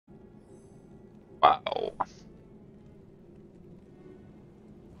Wow.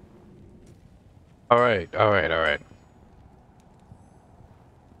 Alright, alright, alright.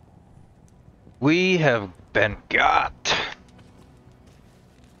 We have been got.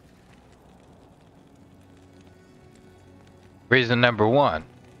 Reason number one.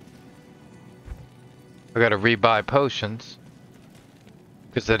 I gotta rebuy potions.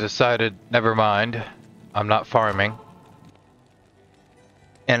 Because I decided, never mind, I'm not farming.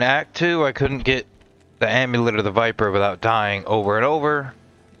 In Act 2, I couldn't get the Amulet of the Viper without dying over and over,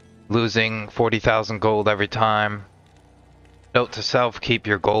 losing 40,000 gold every time. Note to self, keep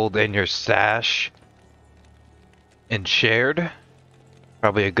your gold in your stash and shared.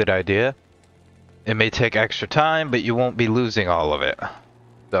 Probably a good idea. It may take extra time, but you won't be losing all of it.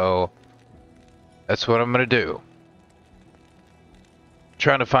 So, that's what I'm gonna do.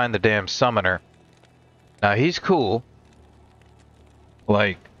 Trying to find the damn summoner. Now, he's cool.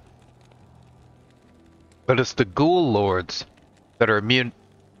 Like, but it's the ghoul lords that are immune.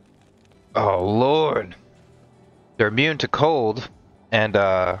 Oh, Lord. They're immune to cold, and, you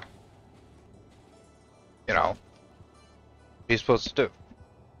know, what are you supposed to do?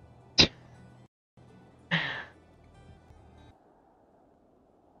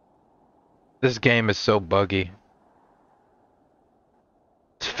 This game is so buggy.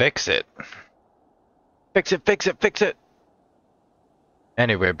 Fix it. Fix it, fix it, fix it!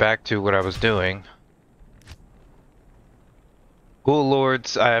 Anyway, back to what I was doing. Ghoul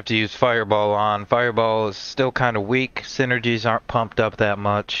Lords, I have to use Fireball on. Fireball is still kind of weak. Synergies aren't pumped up that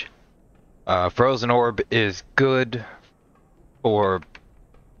much. Frozen Orb is good for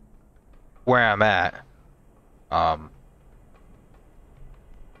where I'm at. I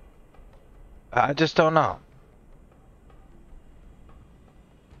just don't know.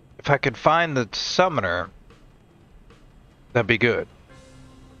 If I could find the summoner, that'd be good.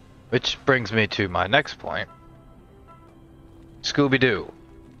 Which brings me to my next point. Scooby-Doo.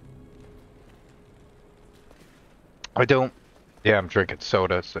 I don't... Yeah, I'm drinking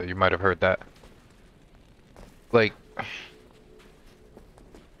soda, so you might have heard that. Like...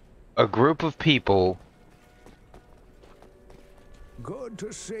 A group of people... Good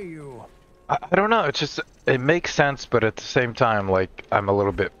to see you. I don't know, it's just... It makes sense, but at the same time, like, I'm a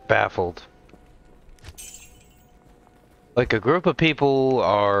little bit baffled. Like, a group of people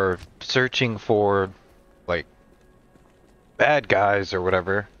are searching for, like, bad guys or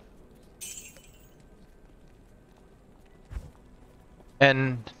whatever.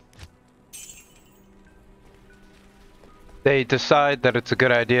 And they decide that it's a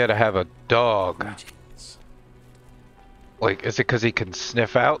good idea to have a dog. Like, is it because he can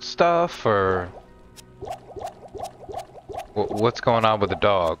sniff out stuff, or what's going on with the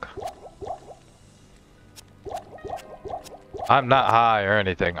dog? I'm not high or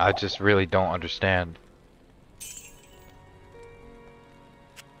anything, I just really don't understand.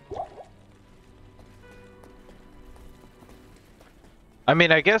 I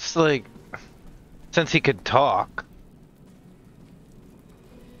mean, I guess, like, since he could talk.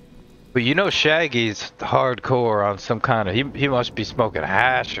 But you know Shaggy's hardcore on some kind of... He must be smoking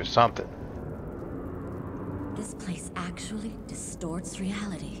hash or something. This place actually distorts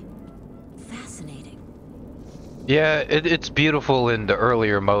reality. Fascinating. Yeah, it's beautiful in the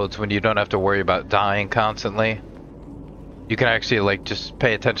earlier modes when you don't have to worry about dying constantly. You can actually, like, just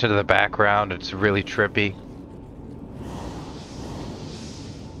pay attention to the background. It's really trippy.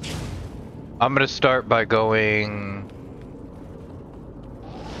 I'm gonna start by going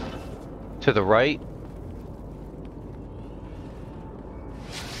to the right.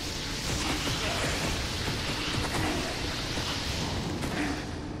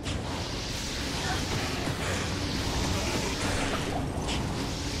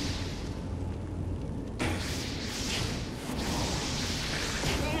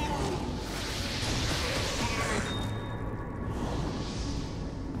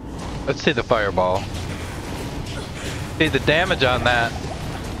 Let's see the fireball. See the damage on that.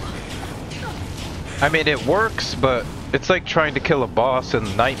 I mean, it works, but it's like trying to kill a boss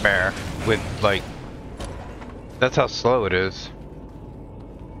in Nightmare with, like... That's how slow it is.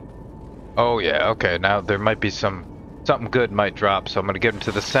 Oh yeah, okay, now there might be something good might drop, so I'm gonna get him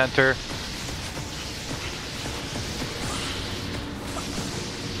to the center.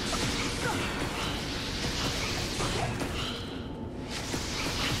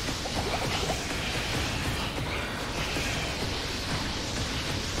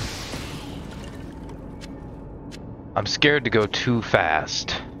 I'm scared to go too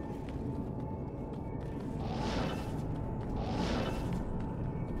fast.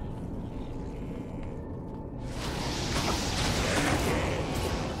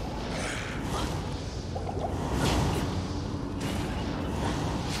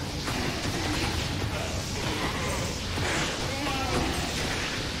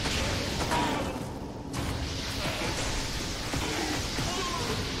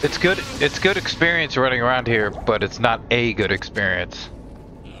 It's good. It's good experience running around here, but it's not a good experience.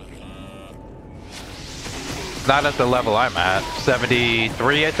 Not at the level I'm at.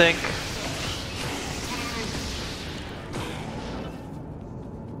 73, I think.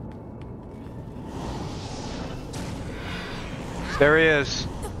 There he is.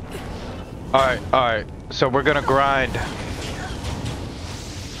 Alright. So we're gonna grind.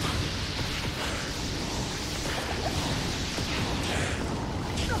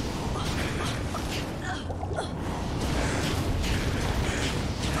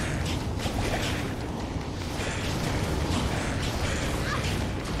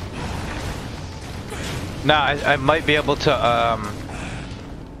 Nah, I might be able to,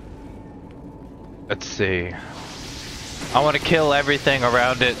 let's see. I want to kill everything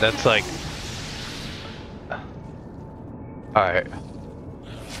around it that's like... Alright.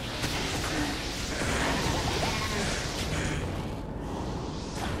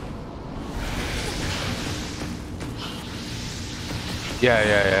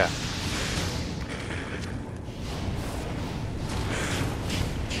 Yeah.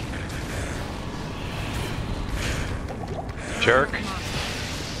 Jerk.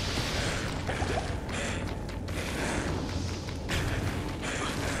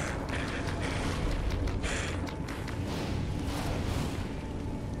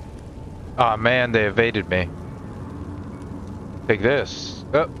 Aw, man, they evaded me. Take this.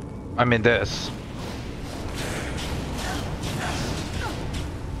 Oh, I mean this.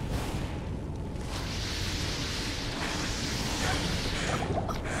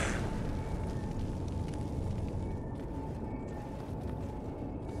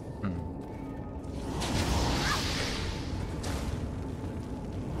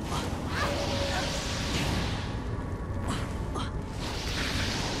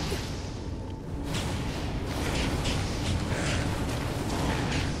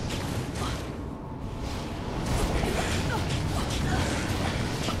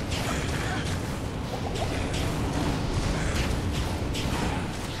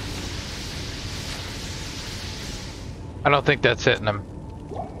 I don't think that's hitting him.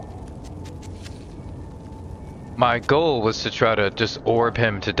 My goal was to try to just orb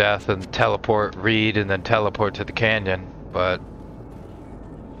him to death and teleport Reed and then teleport to the canyon, but...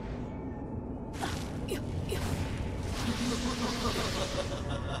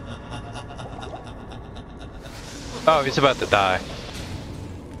 Oh, he's about to die.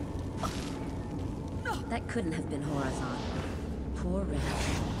 That couldn't have been horizontal. Poor Red.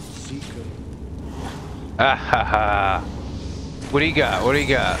 Seeker. Ah ha ha. What do you got? What do you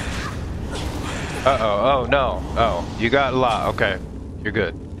got? Uh-oh. Oh, no. Oh, you got a lot. Okay. You're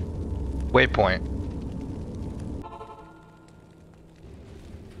good. Waypoint.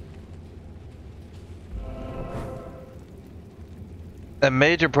 A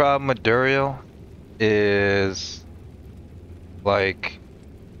major problem with Duriel is like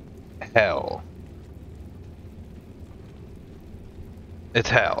hell. It's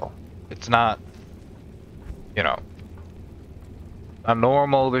hell. It's not, you know, not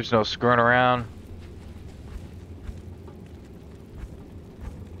normal. There's no screwing around.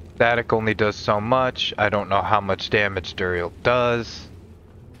 Static only does so much. I don't know how much damage Duriel does.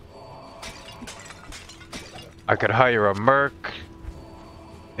 I could hire a merc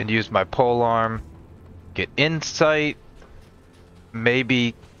and use my polearm, get insight,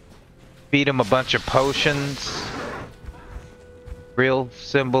 maybe feed him a bunch of potions. Real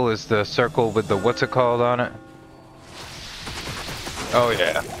symbol is the circle with the what's it called on it. Oh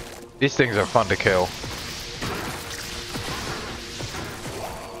yeah, these things are fun to kill.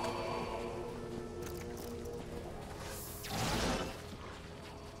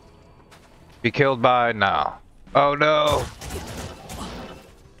 Be killed by now. Oh no!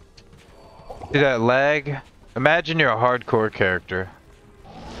 See that lag? Imagine you're a hardcore character.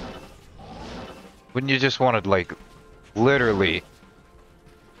 Wouldn't you just want to, like, literally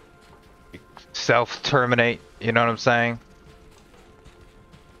self-terminate? You know what I'm saying?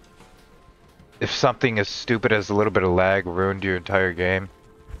 If something as stupid as a little bit of lag ruined your entire game.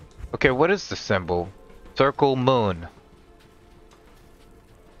 Okay, what is the symbol? Circle moon.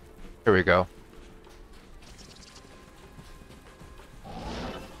 Here we go.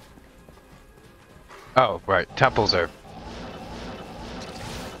 Oh, right. Temples are...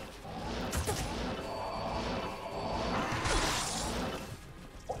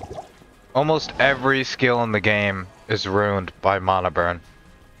 Almost every skill in the game is ruined by mana burn.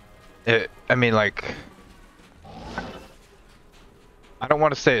 I mean, like... I don't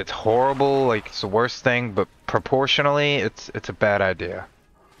want to say it's horrible, like it's the worst thing, but proportionally, it's a bad idea.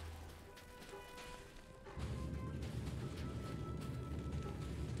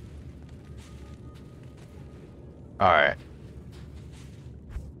 Alright.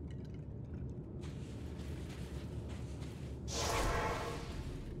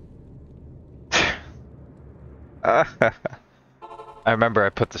 I remember I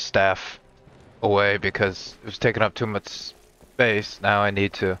put the staff away because it was taking up too much space. Now I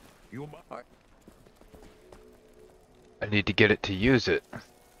need to get it to use it.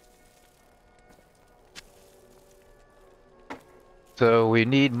 So we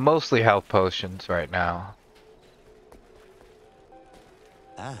need mostly health potions right now.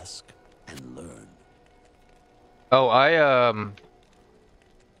 Ask and learn. Oh,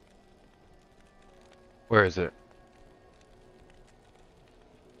 where is it?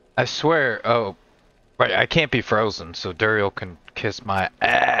 I swear, oh, right, I can't be frozen, so Duriel can kiss my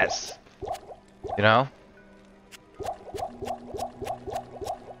ass. You know?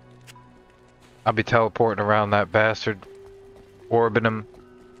 I'll be teleporting around that bastard, orbiting him.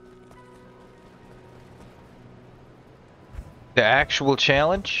 The actual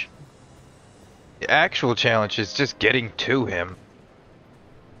challenge? The actual challenge is just getting to him.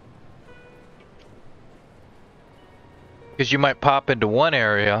 Because you might pop into one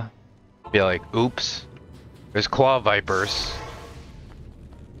area, be like, oops, there's claw vipers.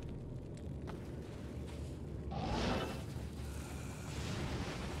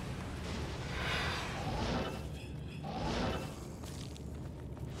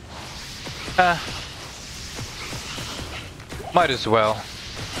 Might as well.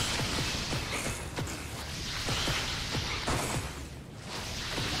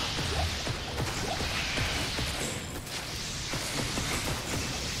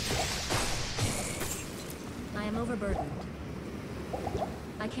 I am overburdened.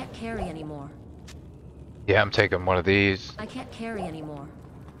 I can't carry anymore. Yeah, I'm taking one of these. I can't carry anymore.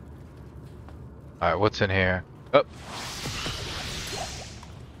 Alright, what's in here? Oh.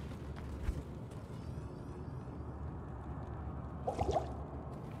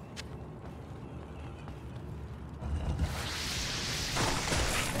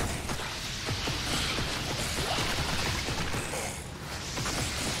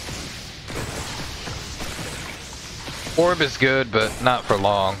 Orb is good, but not for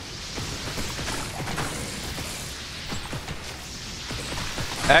long.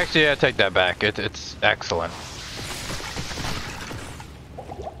 Actually, I take that back. It's excellent.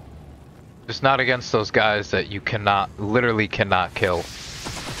 Just not against those guys that you literally cannot kill.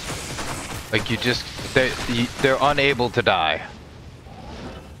 Like they're unable to die.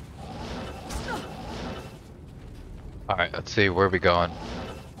 Alright, let's see, where are we going?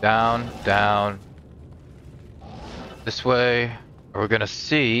 Down, down. This way. We're gonna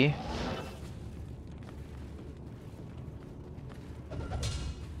see.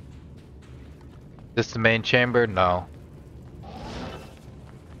 This the main chamber? No.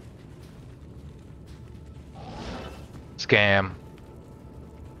 Scam.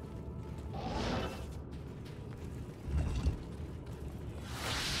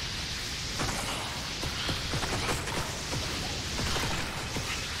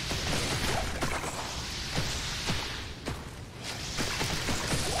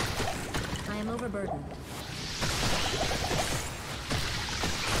 I am overburdened.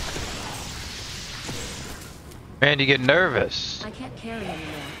 Man, you get nervous. I can't carry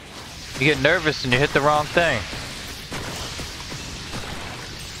anymore. You get nervous and you hit the wrong thing.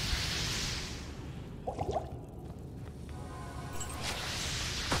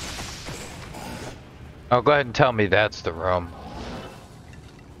 Oh, go ahead and tell me that's the room.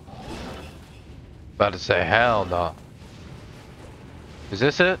 About to say, hell no. Is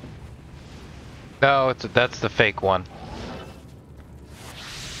this it? No, that's the fake one.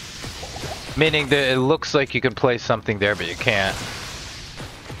 Meaning that it looks like you can place something there, but you can't.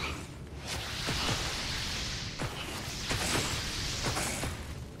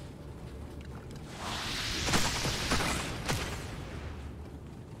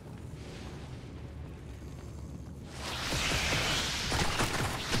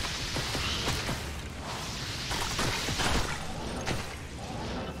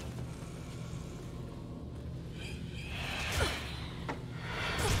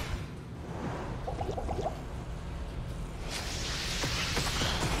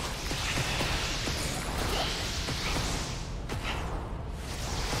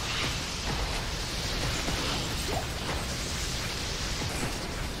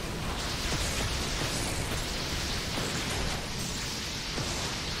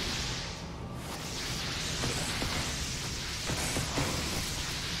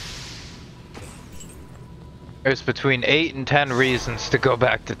 There's between 8 and 10 reasons to go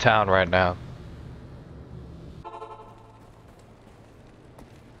back to town right now.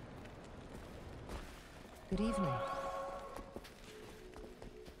 Good evening.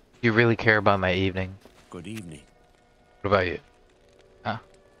 You really care about my evening? Good evening. What about you? Huh?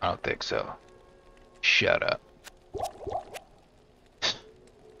 I don't think so. Shut up.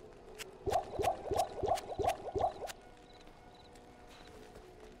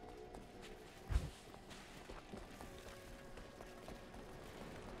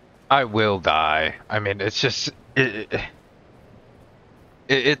 I will die. I mean, it's just...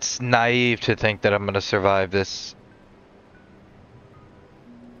 It's naive to think that I'm gonna survive this.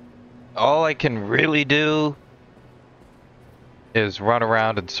 All I can really do is run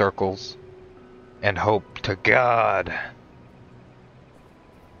around in circles and hope to God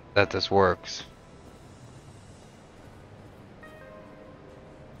that this works.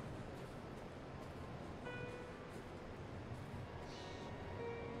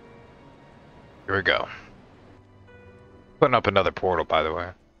 Here we go. Putting up another portal, by the way.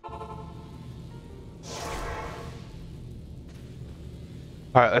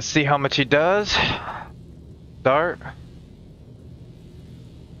 Alright, let's see how much he does. Start.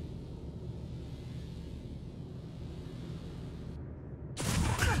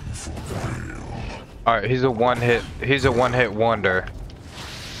 Alright, he's a one-hit wonder.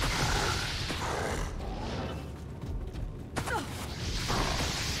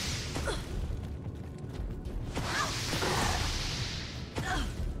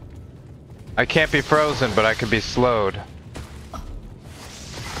 I can't be frozen, but I can be slowed.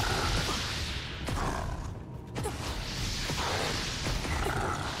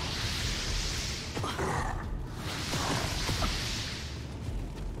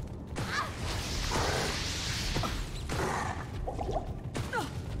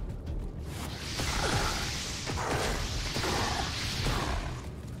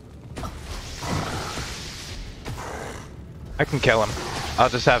 I can kill him. I'll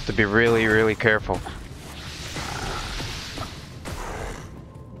just have to be really, really careful.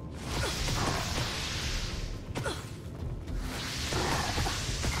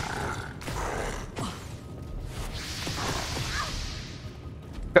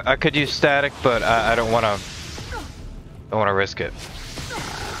 I could use static, but I don't want to. Don't want to risk it.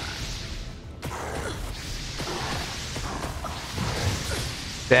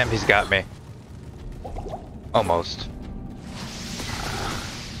 Damn, he's got me. Almost.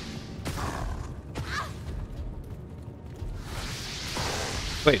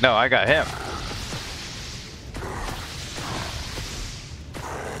 Wait, no, I got him.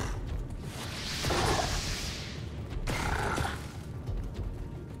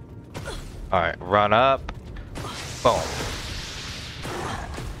 Alright, run up. Boom.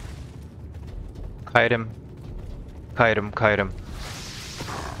 Kite him. Kite him, kite him.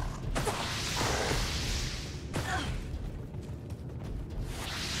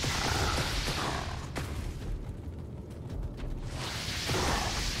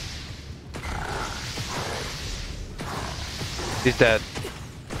 He's dead.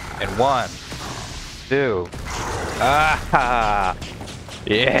 In 1, 2. Ah!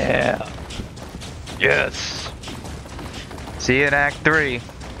 Yeah! Yes! See you in Act 3.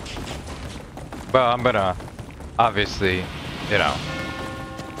 Well, I'm gonna, obviously, you know,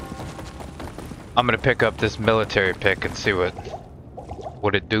 I'm gonna pick up this military pick and see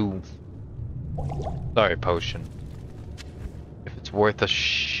what it do. Sorry, potion. If it's worth a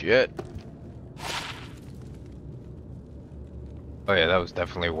shit. Oh yeah, that was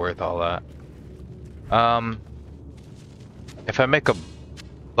definitely worth all that. If I make a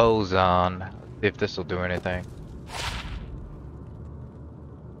boson, see if this will do anything.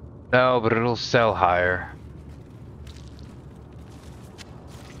 No, but it'll sell higher.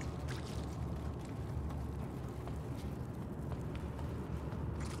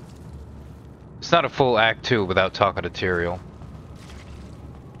 It's not a full Act 2 without talking to Duriel.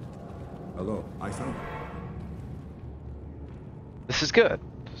 Hello, I found. This is good.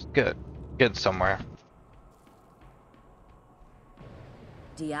 This is good. Good somewhere.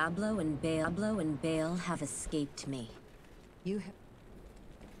 Diablo and Baal have escaped me. You have.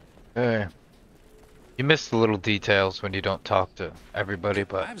 Hey. You miss the little details when you don't talk to everybody,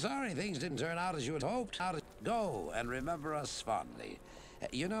 but... I'm sorry things didn't turn out as you had hoped. Go and remember us fondly.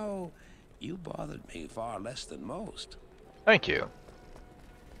 You know, you bothered me far less than most. Thank you.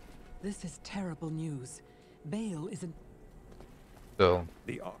 This is terrible news. Baal isn't. So,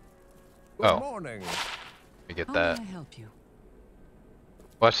 Good Oh. morning. let me get How that. may I help you?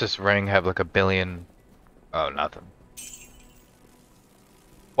 Watch this ring have like a billion... Oh, nothing.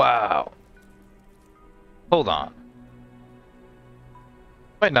 Wow. Hold on.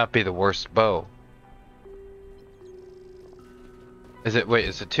 Might not be the worst bow. Is it, wait,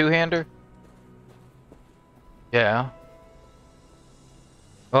 is it two-hander? Yeah.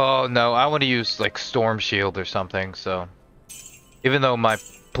 Oh no, I want to use like Storm Shield or something, so even though my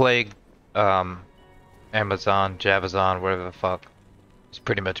Plague Amazon, Javazon, whatever the fuck, is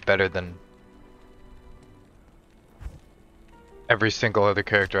pretty much better than every single other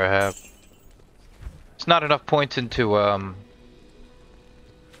character I have. It's not enough points into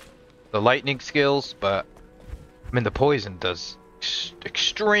the lightning skills, but I mean the poison does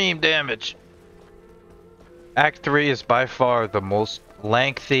extreme damage. Act 3 is by far the most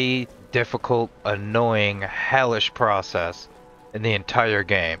lengthy, difficult, annoying, hellish process in the entire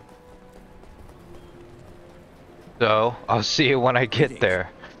game. So, I'll see you when I get there.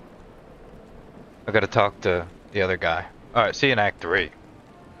 I gotta talk to the other guy. Alright, see you in Act 3.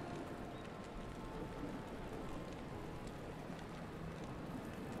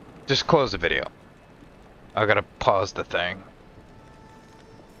 Just close the video. I gotta pause the thing.